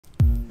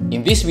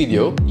In this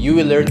video, you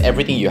will learn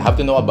everything you have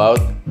to know about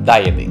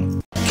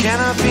dieting. Can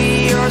I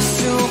be your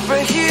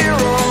superhero?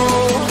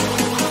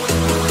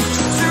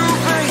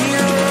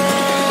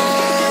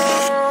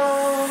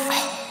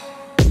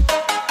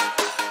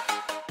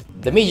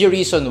 The major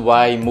reason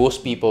why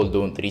most people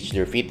don't reach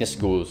their fitness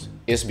goals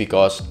is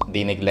because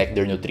they neglect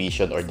their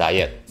nutrition or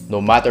diet.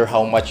 No matter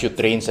how much you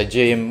train sa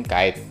gym,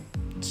 kahit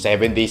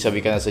 7 days a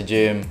week ka na sa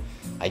gym,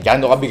 ay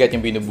gaano kabigat yung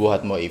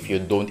binubuhat mo, if you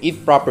don't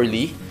eat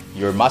properly,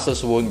 your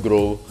muscles won't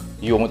grow,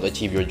 you won't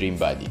achieve your dream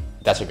body.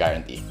 That's a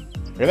guarantee.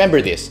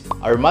 Remember this,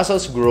 our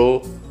muscles grow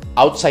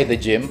outside the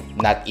gym,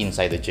 not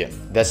inside the gym.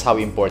 That's how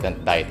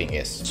important dieting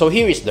is. So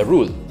here is the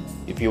rule.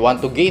 If you want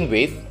to gain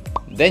weight,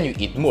 then you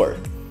eat more.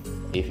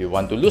 If you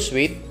want to lose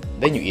weight,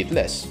 then you eat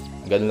less.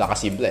 Ganun lang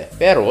kasimple.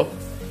 Pero,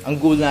 ang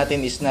goal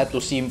natin is not to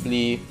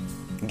simply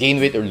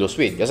gain weight or lose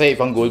weight. Kasi if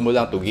ang goal mo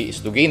lang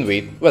is to gain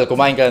weight, well,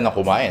 kumain ka lang na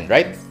kumain,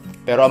 right?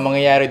 Pero ang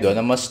mangyayari doon,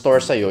 ang mas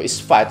store sa'yo is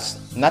fats,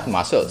 not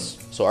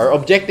muscles. So our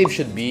objective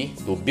should be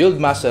to build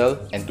muscle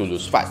and to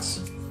lose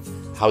fats.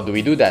 How do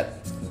we do that?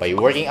 By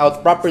working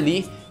out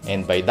properly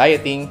and by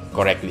dieting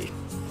correctly.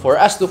 For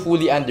us to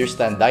fully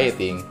understand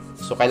dieting,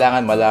 so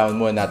kailangan malaman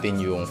muna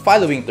natin yung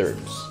following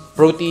terms: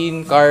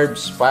 protein,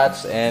 carbs,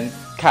 fats, and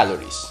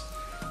calories.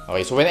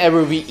 Okay, so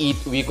whenever we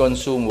eat, we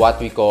consume what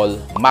we call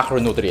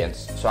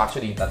macronutrients. So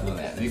actually, tatlo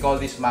na yan. We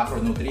call these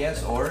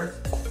macronutrients or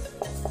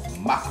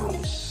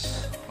macros.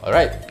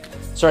 Alright,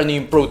 so ano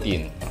yung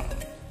protein?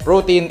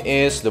 Protein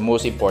is the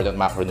most important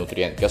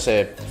macronutrient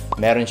kasi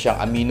meron siyang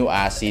amino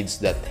acids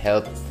that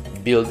help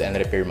build and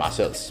repair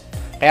muscles.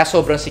 Kaya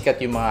sobrang sikat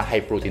yung mga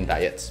high-protein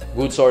diets.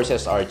 Good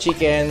sources are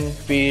chicken,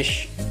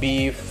 fish,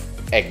 beef,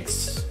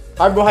 eggs.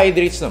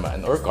 Carbohydrates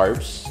naman, or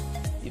carbs,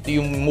 ito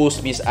yung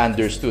most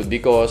misunderstood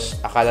because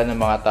akala ng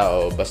mga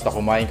tao, basta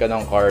kumain ka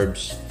ng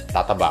carbs,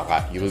 tataba ka,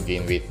 you will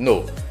gain weight.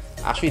 No.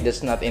 Actually, that's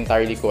not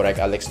entirely correct.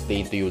 I'll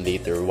explain to you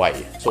later why.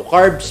 So,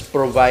 carbs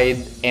provide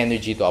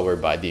energy to our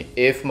body.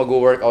 If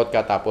mag-workout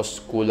ka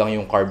tapos kulang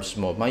yung carbs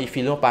mo, may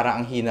feel mo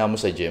parang ang hina mo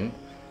sa gym.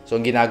 So,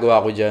 ang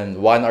ginagawa ko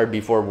dyan, 1 hour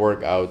before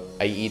workout,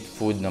 I eat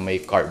food na may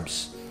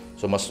carbs.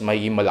 So, mas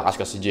magiging malakas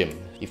ka sa gym.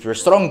 If you're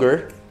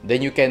stronger, then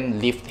you can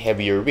lift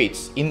heavier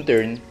weights. In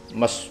turn,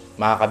 mas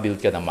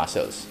makaka-build ka ng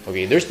muscles.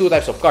 Okay, there's 2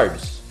 types of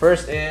carbs.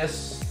 First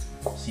is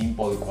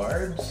simple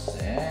carbs,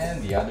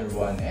 and the other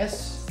one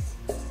is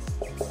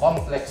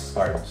complex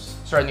carbs.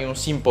 So, ano yung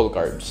simple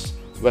carbs?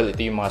 Well,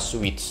 ito yung mga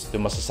sweets,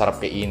 ito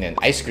masasarap kainin.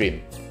 Ice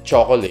cream,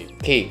 chocolate,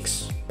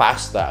 cakes,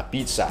 pasta,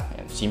 pizza,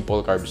 and simple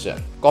carbs yan.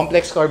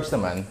 Complex carbs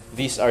naman,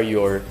 these are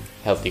your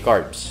healthy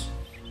carbs.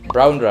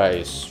 Brown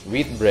rice,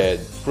 wheat bread,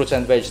 fruits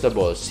and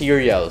vegetables,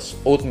 cereals,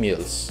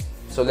 oatmeals.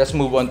 So, let's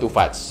move on to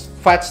fats.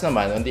 Fats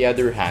naman, on the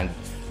other hand,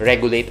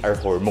 regulate our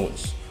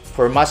hormones.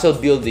 For muscle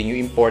building,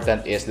 yung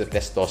important is the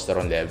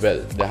testosterone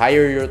level. The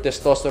higher your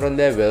testosterone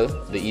level,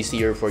 the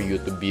easier for you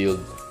to build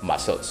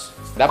muscles.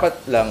 Dapat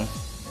lang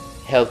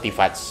healthy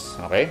fats,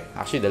 okay?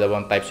 Actually,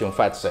 dalawang types yung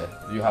fats eh.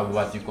 You have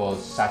what you call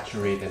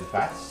saturated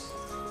fats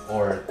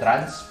or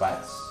trans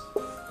fats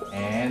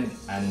and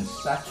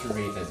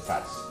unsaturated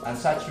fats.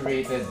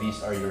 Unsaturated,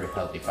 these are your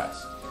healthy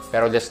fats.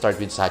 Pero let's start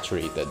with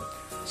saturated.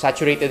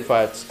 Saturated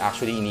fats,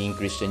 actually,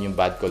 ini-increase yan yung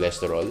bad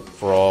cholesterol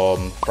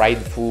from fried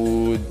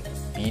food,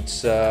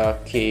 pizza,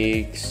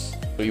 cakes.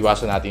 So,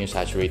 iwasan natin yung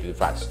saturated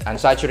fats.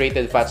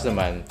 Unsaturated fats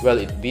naman, well,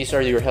 these are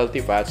your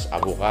healthy fats: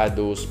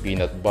 avocados,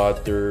 peanut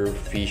butter,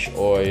 fish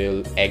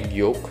oil, egg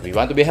yolk. If you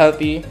want to be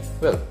healthy,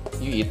 well,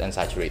 you eat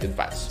unsaturated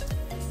fats.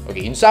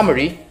 Okay, in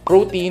summary,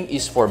 protein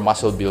is for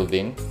muscle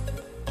building,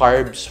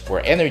 carbs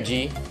for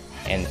energy,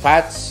 and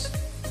fats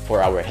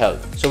for our health.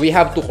 So we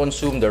have to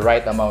consume the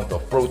right amount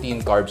of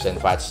protein, carbs,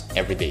 and fats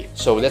every day.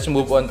 So let's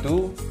move on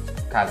to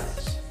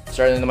calories.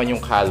 So ano naman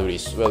yung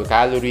calories? Well,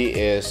 calorie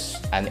is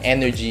an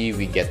energy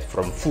we get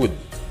from food.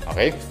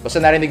 Okay?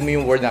 Basta narinig mo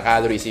yung word na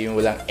calories, yung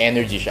walang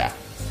energy siya.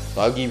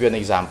 So I'll give you an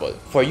example.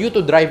 For you to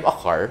drive a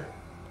car,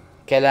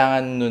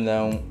 kailangan nun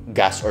ng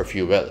gas or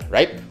fuel,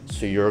 right?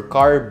 So your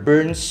car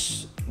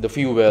burns the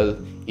fuel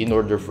in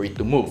order for it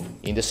to move.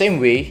 In the same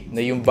way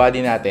na yung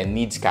body natin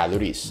needs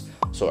calories.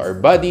 So our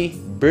body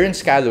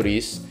burns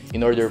calories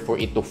in order for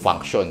it to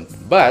function.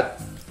 But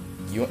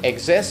yung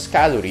excess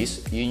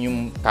calories, yun yung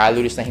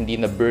calories na hindi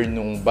na-burn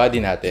ng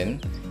body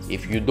natin.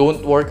 If you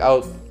don't work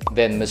out,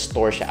 then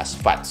ma-store siya as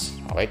fats.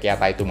 Okay? Kaya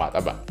tayo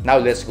tumataba. Now,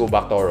 let's go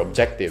back to our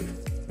objective,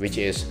 which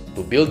is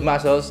to build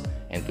muscles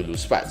and to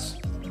lose fats.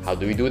 How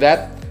do we do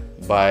that?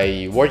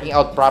 By working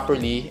out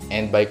properly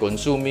and by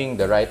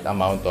consuming the right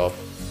amount of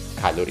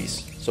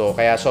calories. So,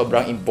 kaya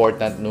sobrang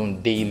important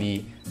nung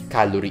daily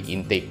calorie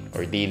intake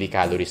or daily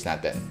calories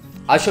natin.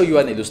 I'll show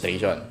you an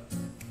illustration.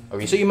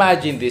 Okay, so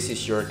imagine this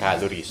is your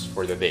calories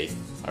for the day,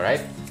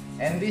 alright?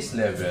 And this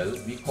level,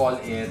 we call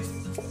it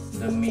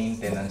the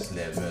maintenance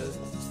level.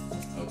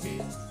 Okay.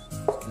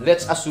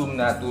 Let's assume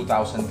na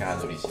 2,000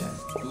 calories yan.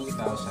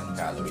 2,000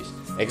 calories.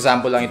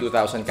 Example lang yung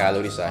 2,000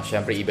 calories ha.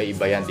 Siyempre,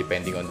 iba-iba yan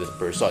depending on the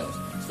person.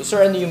 So,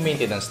 sir, ano yung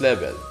maintenance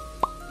level?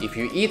 If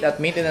you eat at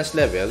maintenance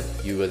level,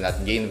 you will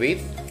not gain weight,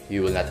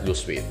 you will not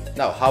lose weight.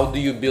 Now, how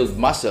do you build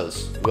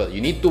muscles? Well,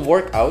 you need to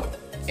work out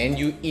and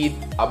you eat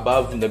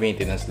above the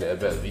maintenance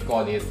level. We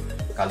call it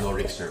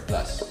caloric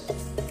surplus.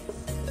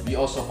 We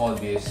also call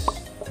this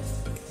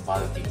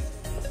bulking.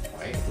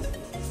 Okay?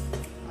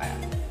 Ayan.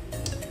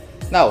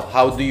 Now,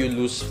 how do you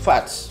lose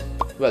fats?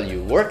 Well,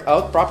 you work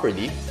out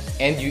properly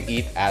and you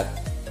eat at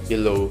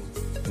below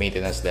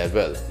maintenance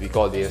level. We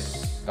call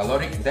this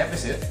caloric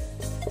deficit,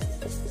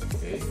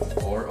 okay,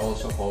 or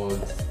also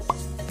called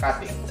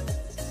cutting.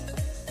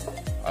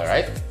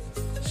 Alright?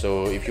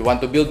 So, if you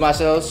want to build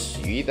muscles,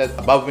 you eat at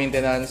above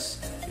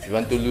maintenance. If you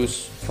want to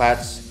lose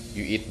fats,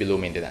 you eat below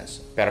maintenance.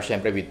 Pero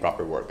syempre with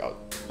proper workout.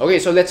 Okay,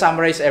 so let's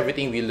summarize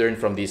everything we learned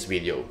from this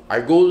video.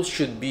 Our goal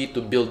should be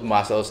to build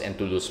muscles and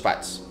to lose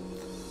fats.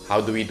 How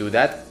do we do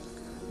that?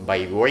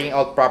 By working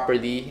out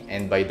properly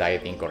and by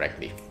dieting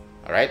correctly.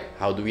 Alright?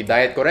 How do we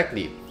diet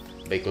correctly?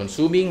 By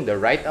consuming the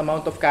right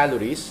amount of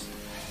calories.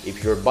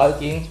 If you're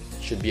bulking,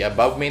 it should be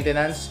above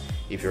maintenance.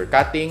 If you're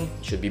cutting,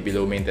 it should be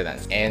below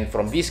maintenance. And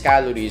from these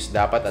calories,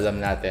 dapat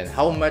alam natin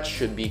how much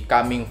should be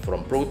coming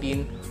from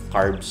protein,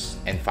 carbs,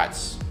 and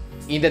fats.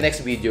 In the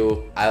next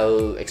video,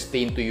 I'll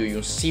explain to you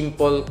yung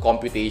simple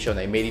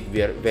computation. I made it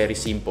very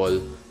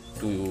simple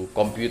to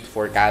compute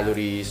for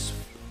calories,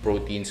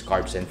 proteins,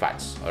 carbs, and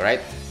fats.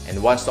 Alright? And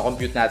once to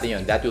compute natin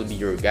yun, that will be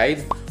your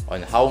guide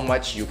on how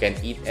much you can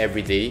eat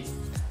every day.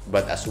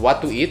 But as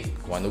what to eat,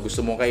 kung ano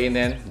gusto mong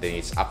kainin, then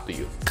it's up to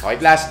you. Okay,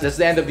 class, that's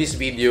the end of this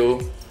video.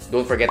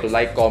 Don't forget to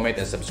like, comment,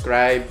 and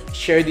subscribe.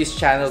 Share this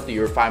channel to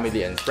your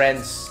family and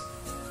friends.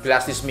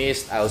 Class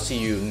dismissed. I'll see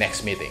you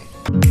next meeting.